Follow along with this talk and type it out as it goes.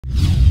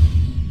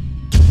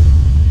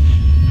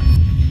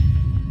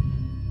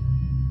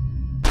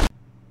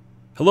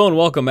Hello and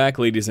welcome back,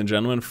 ladies and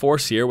gentlemen.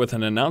 Force here with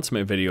an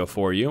announcement video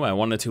for you. I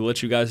wanted to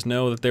let you guys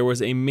know that there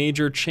was a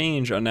major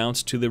change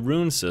announced to the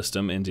rune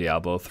system in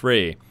Diablo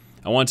 3.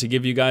 I want to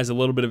give you guys a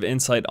little bit of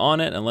insight on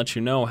it and let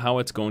you know how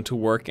it's going to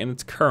work in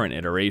its current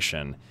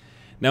iteration.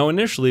 Now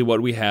initially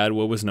what we had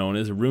was known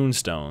as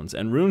Runestones,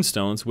 and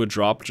Runestones would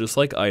drop just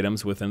like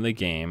items within the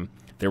game.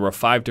 There were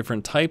 5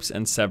 different types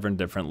and 7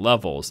 different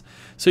levels.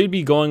 So you'd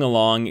be going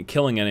along,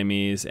 killing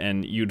enemies,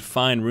 and you'd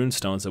find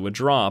runestones that would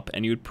drop,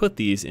 and you'd put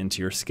these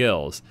into your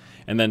skills.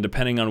 And then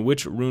depending on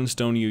which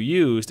runestone you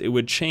used, it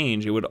would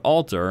change, it would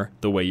alter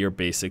the way your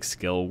basic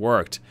skill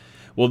worked.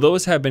 Well,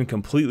 those have been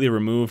completely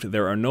removed.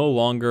 There are no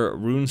longer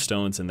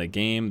runestones in the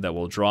game that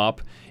will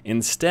drop.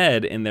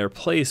 Instead, in their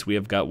place, we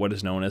have got what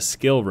is known as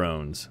skill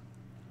runes.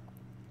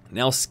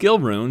 Now, skill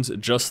runes,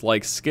 just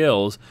like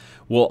skills,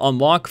 will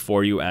unlock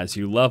for you as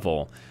you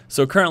level.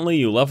 So currently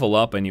you level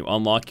up and you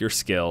unlock your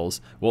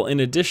skills. Well, in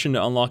addition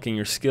to unlocking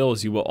your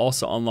skills, you will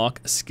also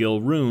unlock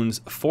skill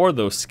runes for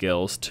those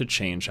skills to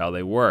change how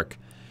they work.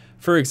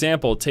 For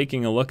example,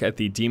 taking a look at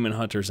the Demon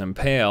Hunter's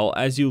Impale,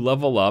 as you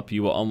level up,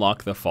 you will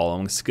unlock the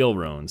following skill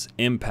runes: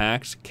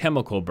 Impact,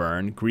 Chemical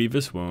Burn,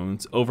 Grievous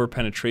Wounds,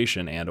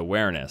 Overpenetration, and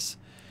Awareness.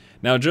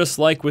 Now, just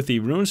like with the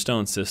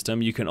runestone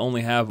system, you can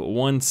only have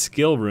one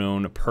skill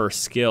rune per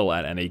skill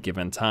at any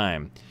given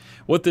time.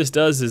 What this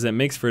does is it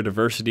makes for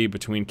diversity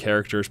between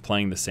characters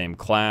playing the same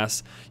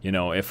class. You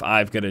know, if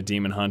I've got a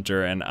Demon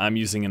Hunter and I'm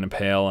using an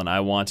Impale and I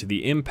want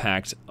the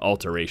impact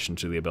alteration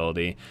to the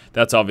ability,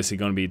 that's obviously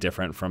going to be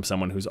different from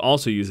someone who's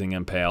also using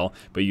Impale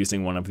but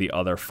using one of the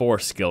other 4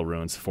 skill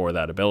runes for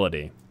that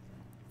ability.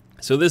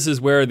 So this is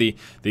where the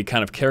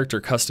kind of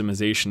character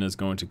customization is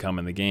going to come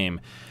in the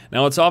game.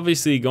 Now, it's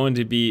obviously going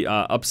to be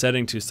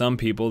upsetting to some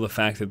people, the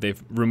fact that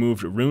they've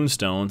removed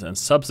runestones and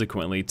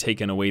subsequently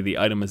taken away the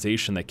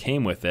itemization that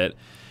came with it.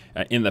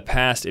 In the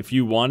past, if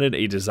you wanted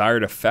a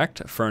desired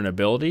effect for an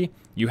ability,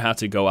 you had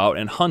to go out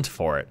and hunt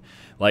for it.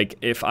 Like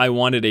if I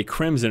wanted a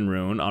Crimson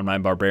Rune on my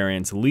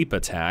Barbarian's leap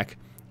attack,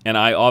 and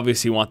I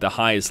obviously want the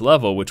highest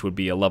level, which would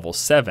be a level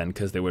 7,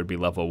 because there would be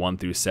level 1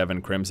 through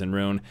 7 Crimson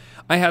Rune,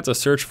 I had to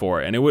search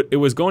for it. And it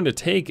was going to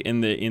take,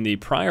 in the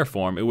prior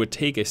form, it would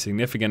take a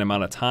significant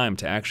amount of time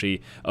to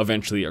actually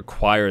eventually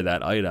acquire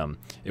that item.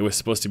 It was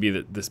supposed to be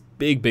this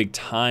big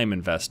time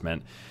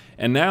investment.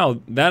 And now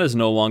that is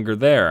no longer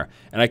there.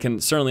 And I can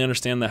certainly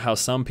understand that how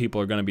some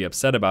people are going to be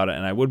upset about it,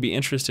 and I would be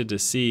interested to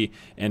see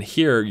and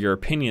hear your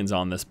opinions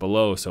on this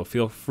below, so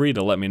feel free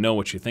to let me know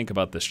what you think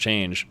about this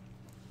change.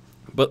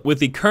 But with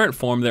the current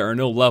form, there are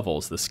no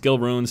levels. The skill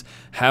runes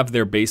have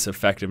their base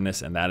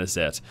effectiveness, and that is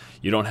it.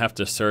 You don't have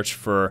to search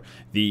for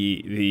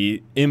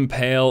the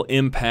Impale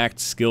Impact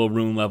skill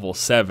rune level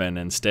 7.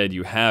 Instead,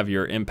 you have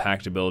your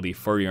impact ability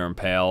for your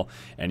Impale,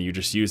 and you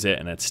just use it,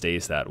 and it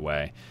stays that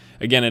way.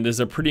 Again, it is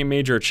a pretty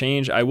major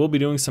change. I will be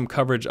doing some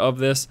coverage of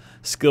this.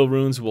 Skill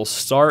runes will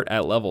start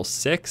at level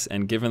 6,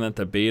 and given that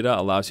the beta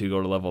allows you to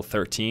go to level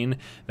 13,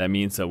 that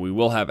means that we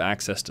will have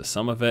access to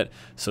some of it.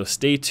 So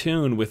stay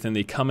tuned within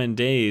the coming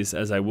days,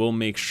 as I will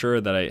make sure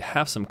that I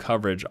have some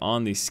coverage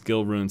on the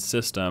skill rune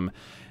system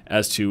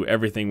as to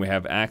everything we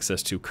have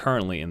access to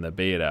currently in the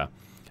beta.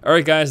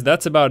 Alright guys,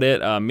 that's about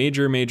it.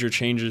 Major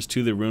changes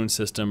to the rune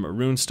system.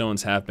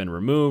 Runestones have been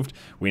removed.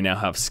 We now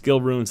have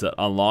skill runes that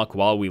unlock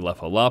while we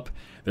level up.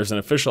 There's an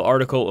official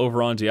article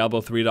over on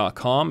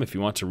Diablo3.com. If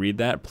you want to read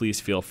that, please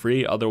feel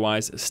free.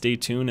 Otherwise, stay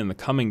tuned in the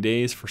coming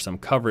days for some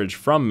coverage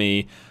from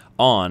me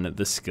on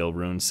the skill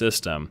rune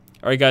system.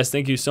 Alright guys,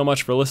 thank you so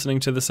much for listening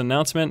to this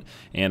announcement,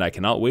 and I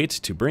cannot wait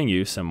to bring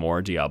you some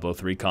more Diablo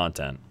 3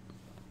 content.